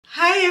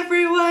Hi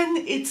everyone,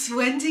 it's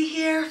Wendy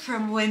here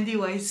from Wendy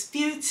Wise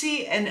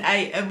Beauty, and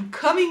I am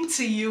coming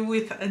to you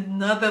with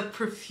another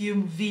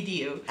perfume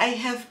video. I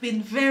have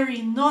been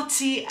very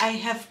naughty. I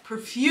have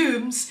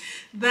perfumes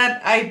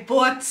that I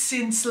bought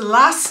since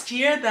last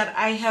year that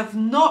I have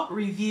not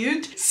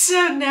reviewed.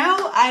 So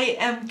now I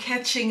am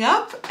catching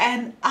up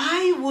and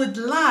I would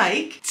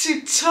like to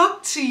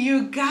talk to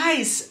you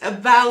guys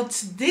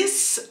about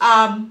this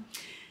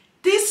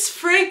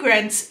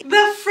fragrance.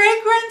 The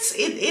fragrance,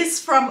 it is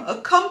from a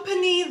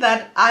company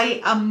that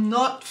I am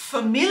not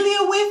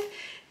familiar with.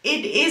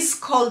 It is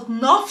called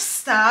North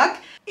Stag.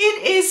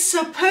 It is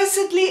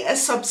supposedly a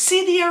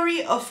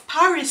subsidiary of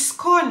Paris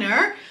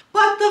Corner,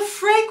 but the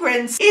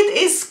fragrance, it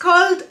is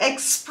called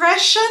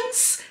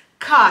Expressions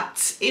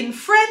Quatre, in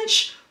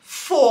French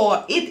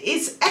 4. It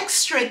is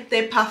extrait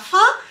de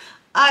parfum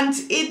and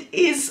it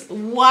is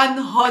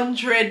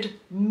 100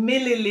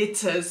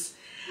 milliliters.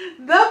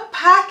 The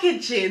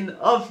packaging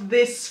of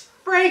this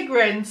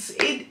fragrance,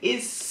 it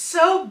is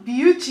so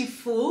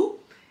beautiful.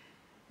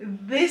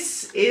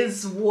 This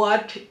is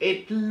what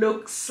it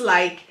looks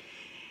like.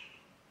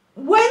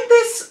 When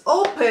this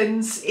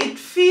opens, it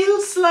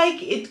feels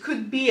like it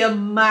could be a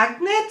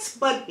magnet,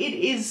 but it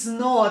is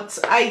not.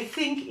 I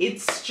think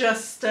it's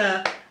just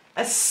a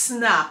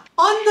snap.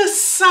 On the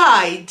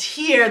side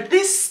here,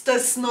 this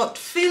does not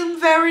film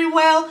very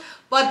well,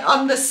 but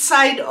on the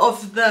side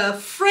of the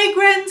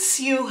fragrance,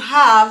 you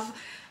have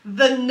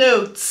the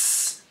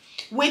notes,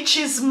 which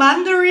is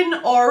mandarin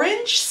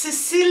orange,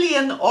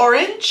 Sicilian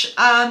orange,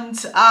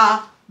 and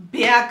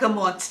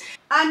bergamot.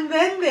 And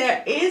then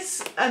there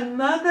is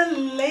another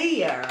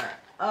layer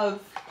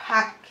of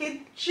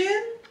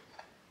packaging,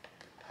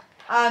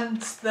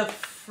 and the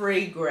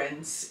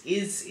fragrance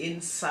is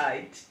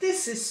inside.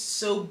 This is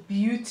so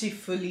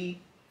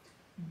beautifully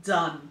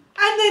done.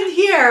 And then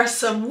here are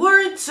some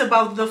words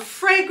about the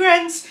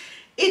fragrance.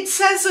 It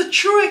says a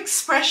true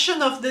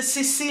expression of the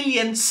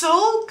Sicilian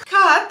soul.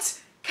 Quatre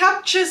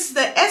captures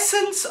the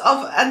essence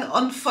of an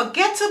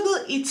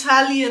unforgettable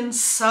Italian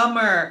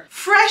summer.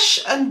 Fresh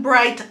and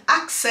bright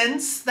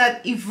accents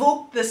that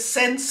evoke the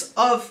sense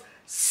of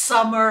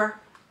summer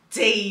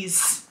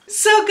days.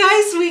 So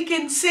guys, we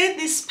can say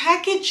this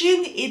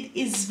packaging, it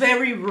is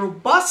very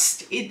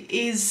robust, it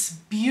is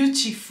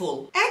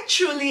beautiful.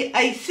 Actually,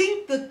 I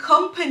think the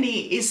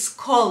company is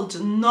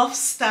called North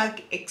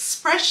Stag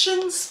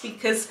Expressions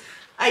because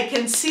I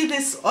can see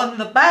this on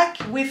the back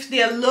with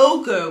their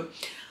logo.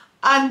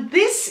 And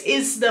this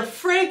is the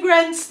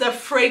fragrance. The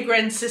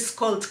fragrance is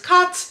called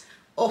Quatre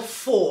or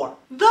 4.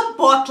 The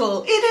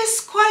bottle, it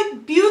is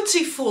quite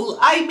beautiful.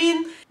 I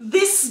mean,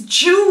 this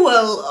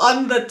jewel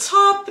on the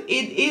top, it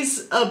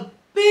is a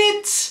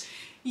bit,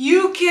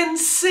 you can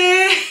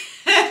say,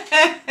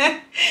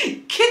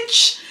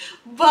 kitsch,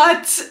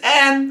 but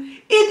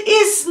it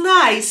is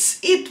nice.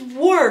 It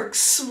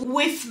works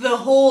with the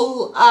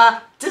whole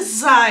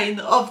design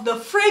of the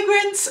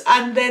fragrance,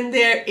 and then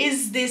there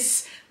is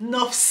this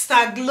North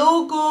Stag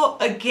logo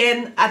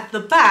again at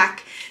the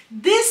back.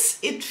 This,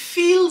 it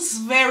feels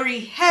very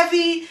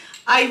heavy.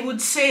 I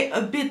would say a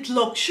bit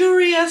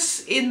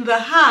luxurious in the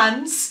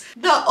hands.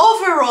 The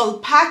overall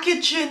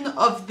packaging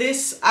of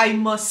this, I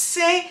must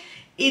say,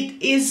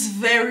 it is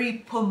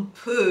very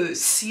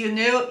pompous. You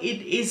know,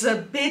 it is a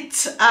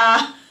bit,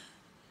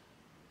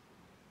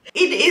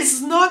 it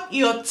is not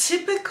your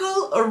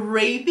typical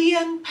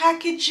Arabian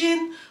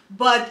packaging,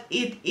 but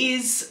it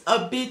is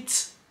a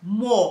bit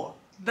more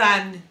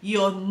than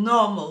your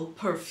normal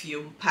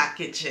perfume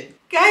packaging.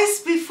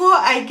 Guys, before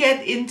I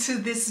get into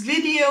this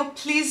video,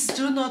 please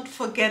do not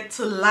forget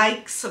to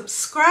like,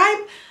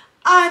 subscribe,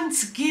 and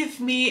give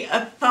me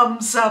a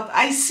thumbs up.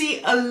 I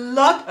see a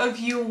lot of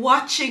you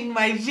watching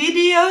my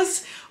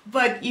videos,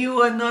 but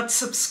you are not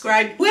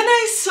subscribed. When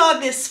I saw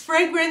this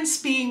fragrance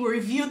being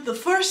reviewed the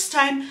first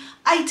time,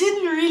 I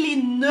didn't really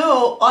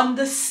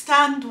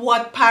understand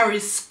what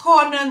Paris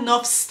Corner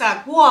North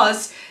Stag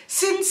was.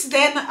 Since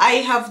then,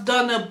 I have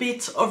done a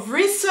bit of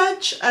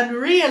research and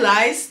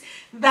realized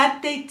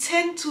that they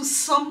tend to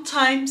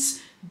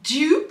sometimes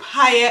dupe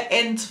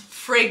higher-end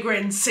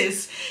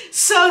fragrances.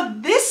 So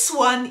this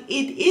one,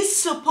 it is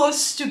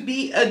supposed to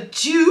be a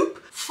dupe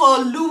for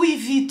Louis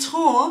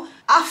Vuitton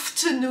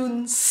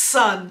Afternoon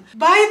Swim.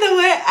 By the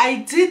way,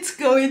 I did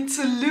go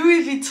into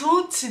Louis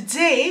Vuitton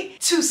today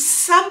to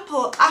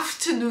sample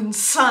Afternoon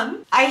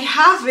Swim. I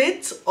have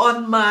it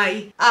on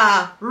my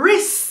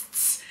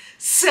wrists,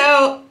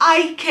 so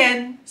I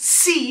can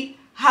see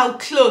how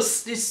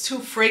close these two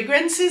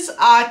fragrances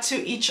are to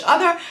each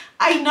other.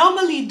 I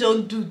normally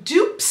don't do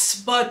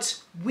dupes, but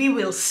we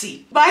will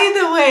see. By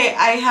the way,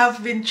 I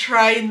have been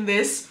trying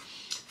this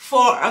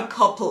for a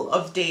couple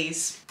of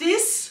days.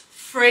 This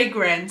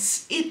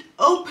fragrance, it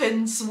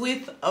opens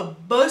with a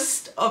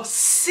burst of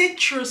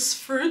citrus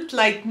fruit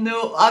like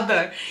no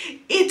other.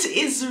 It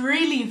is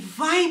really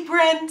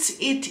vibrant.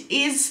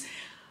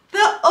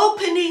 The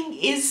opening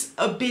is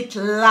a bit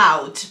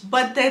loud,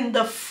 but then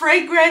the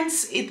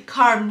fragrance, it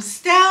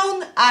calms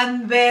down,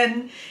 and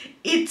then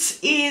it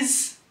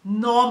is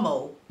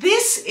normal.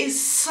 This is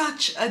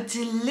such a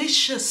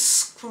delicious,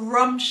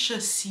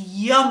 scrumptious,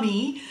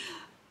 yummy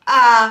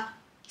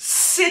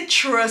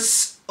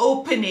citrus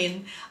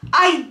opening.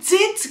 I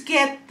did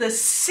get the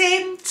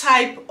same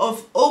type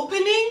of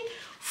opening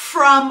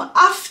from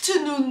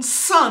Afternoon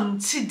Sun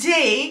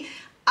today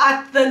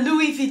at the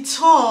Louis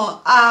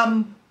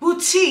Vuitton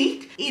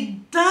boutique.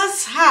 It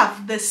does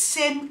have the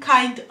same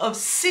kind of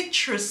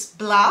citrus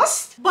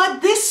blast,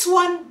 but this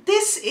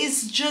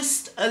is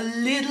just a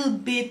little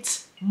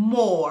bit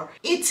more.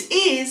 It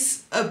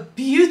is a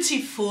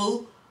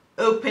beautiful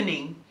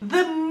opening.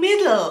 The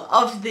middle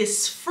of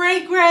this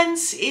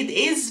fragrance, it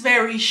is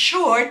very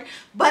short,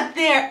 but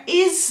there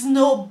is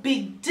no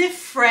big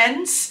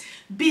difference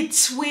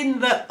between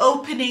the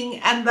opening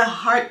and the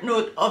heart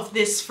note of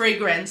this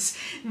fragrance.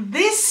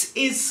 This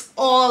is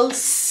all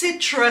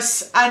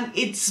citrus and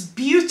it's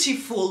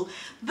beautiful.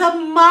 The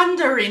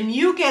mandarin,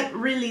 you get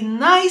really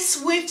nice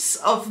whiffs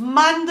of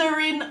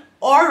mandarin,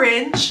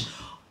 orange,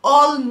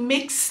 all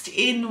mixed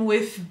in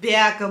with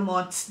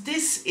bergamot.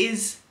 This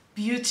is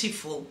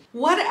beautiful.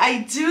 What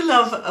I do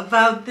love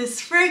about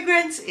this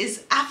fragrance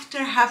is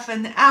after half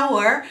an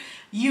hour,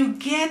 you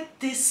get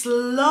this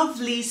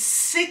lovely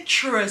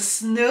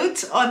citrus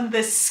note on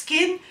the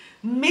skin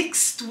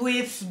mixed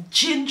with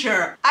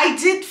ginger. I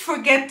did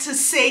forget to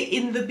say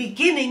in the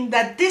beginning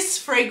that this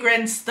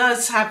fragrance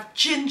does have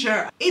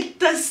ginger. It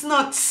does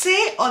not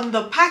say on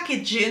the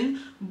packaging,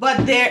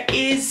 but there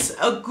is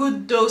a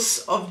good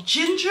dose of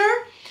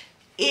ginger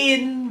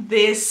in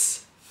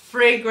this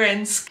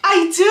fragrance.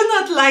 I do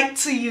not like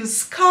to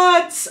use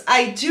cards.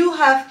 I do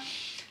have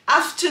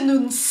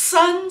Afternoon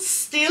Sun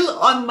still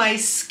on my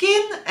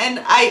skin,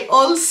 and I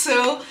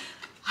also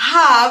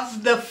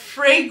have the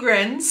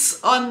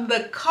fragrance on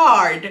the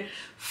card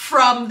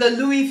from the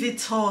Louis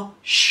Vuitton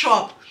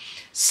shop.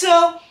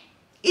 So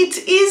it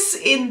is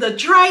in the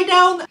dry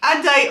down,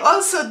 and I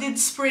also did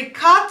spray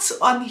cut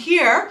on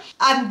here,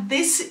 and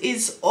this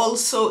is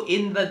also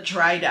in the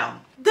dry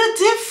down. The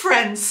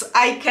difference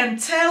I can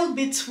tell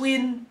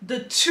between the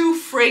two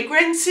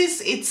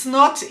fragrances, it's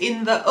not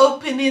in the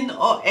opening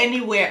or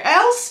anywhere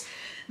else.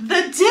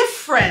 The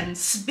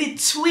difference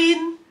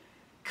between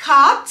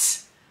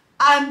Cut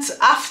and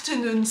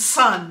Afternoon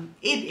Sun,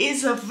 it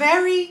is a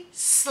very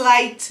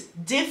slight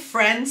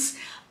difference,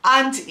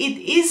 and it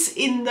is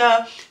in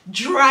the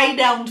dry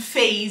down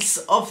phase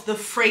of the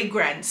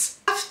fragrance.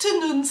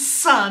 Afternoon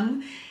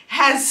Sun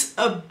has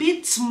a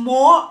bit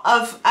more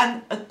of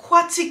an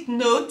aquatic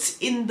note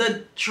in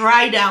the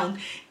dry down.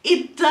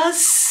 It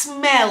does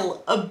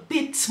smell a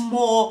bit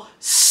more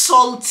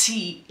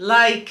salty,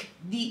 like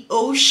the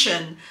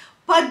ocean.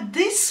 But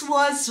this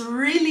was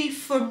really,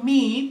 for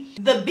me,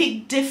 the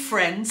big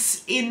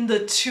difference in the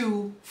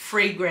two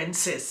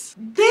fragrances.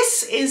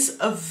 This is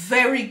a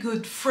very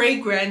good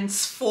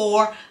fragrance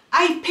for,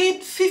 I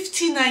paid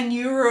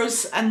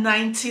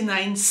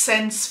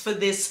 €59.99 for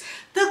this.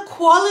 The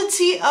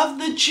quality of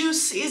the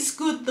juice is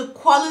good, the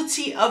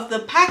quality of the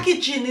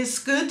packaging is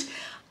good,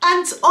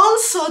 and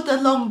also the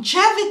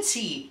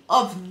longevity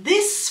of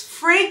this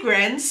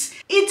fragrance,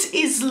 it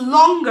is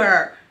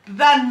longer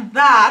than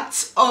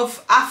that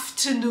of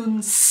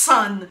Afternoon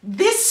Sun.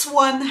 This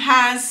one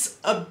has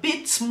a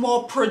bit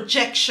more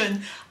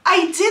projection.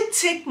 I did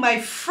take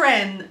my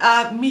friend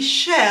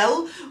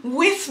Michelle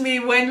with me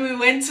when we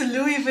went to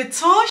Louis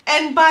Vuitton,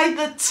 and by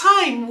the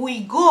time we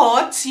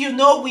got, you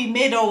know, we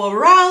made our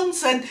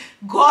rounds and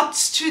got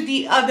to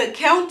the other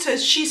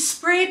counters, she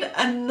sprayed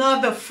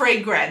another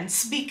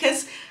fragrance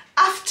because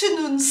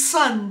Afternoon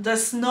Sun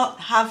does not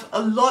have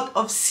a lot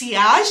of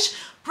sillage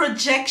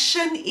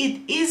projection.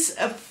 It is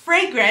a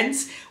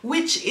fragrance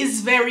which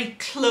is very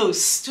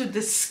close to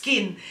the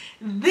skin.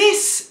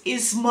 This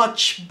is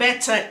much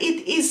better.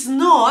 It is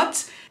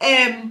not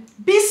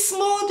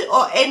bismuth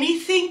or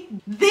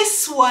anything.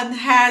 This one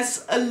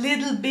has a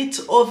little bit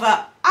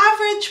over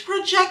average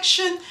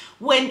projection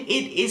when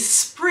it is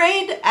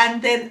sprayed,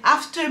 and then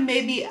after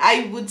maybe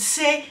I would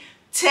say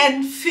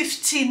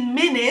 10-15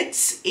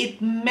 minutes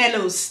it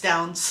mellows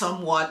down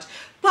somewhat.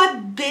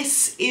 But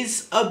this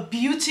is a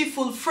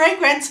beautiful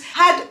fragrance.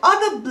 Had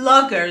other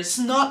bloggers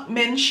not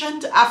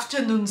mentioned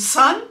Afternoon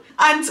Sun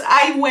and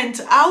I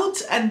went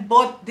out and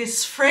bought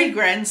this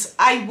fragrance,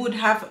 I would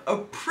have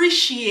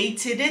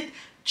appreciated it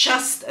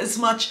just as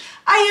much.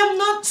 I am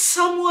not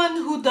someone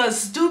who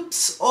does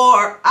dupes,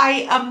 or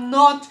I am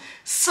not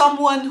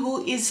someone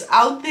who is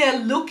out there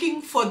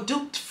looking for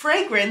duped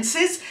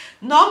fragrances.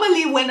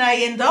 Normally when I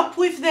end up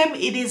with them,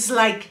 it is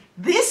like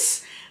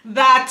this,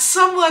 that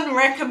someone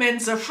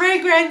recommends a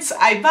fragrance,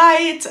 I buy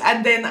it,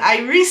 and then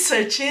I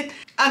research it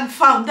and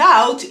found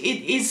out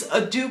it is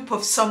a dupe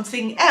of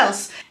something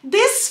else.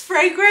 This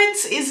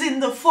fragrance is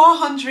in the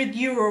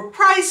 €400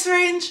 price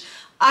range,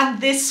 and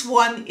this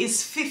one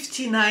is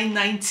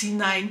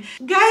 $59.99.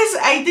 Guys,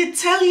 I did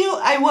tell you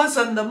I was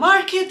on the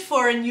market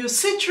for a new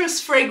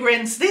citrus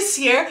fragrance this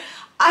year,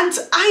 and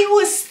I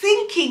was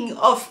thinking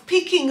of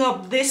picking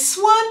up this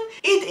one.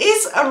 It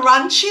is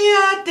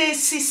Arancia de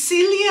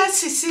Sicilia,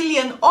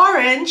 Sicilian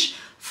Orange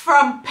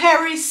from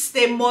Perris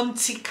de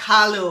Monte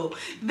Carlo.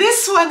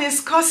 This one is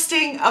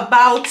costing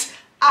about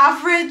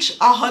average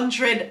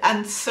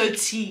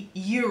 130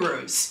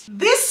 euros.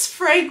 This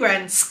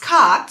fragrance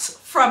Quatre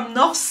from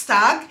North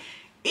Stag,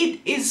 it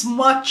is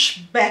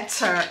much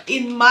better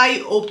in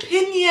my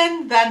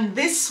opinion than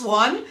this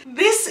one.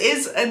 This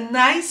is a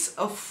nice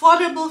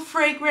affordable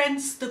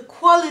fragrance. The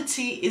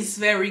quality is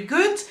very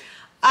good,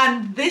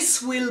 and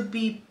this will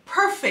be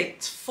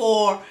perfect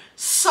for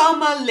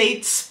summer,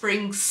 late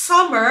spring,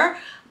 summer,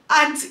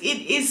 and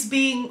it is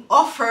being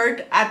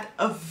offered at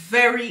a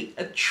very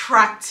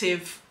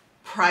attractive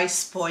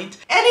price point.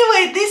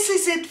 Anyway, this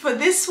is it for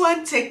this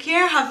one. Take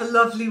care, have a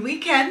lovely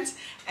weekend,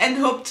 and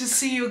hope to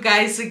see you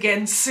guys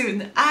again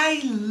soon.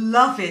 I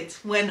love it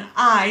when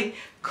I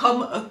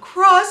come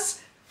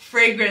across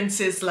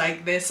fragrances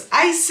like this.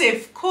 I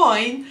save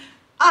coin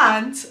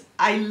and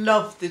I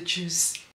love the juice.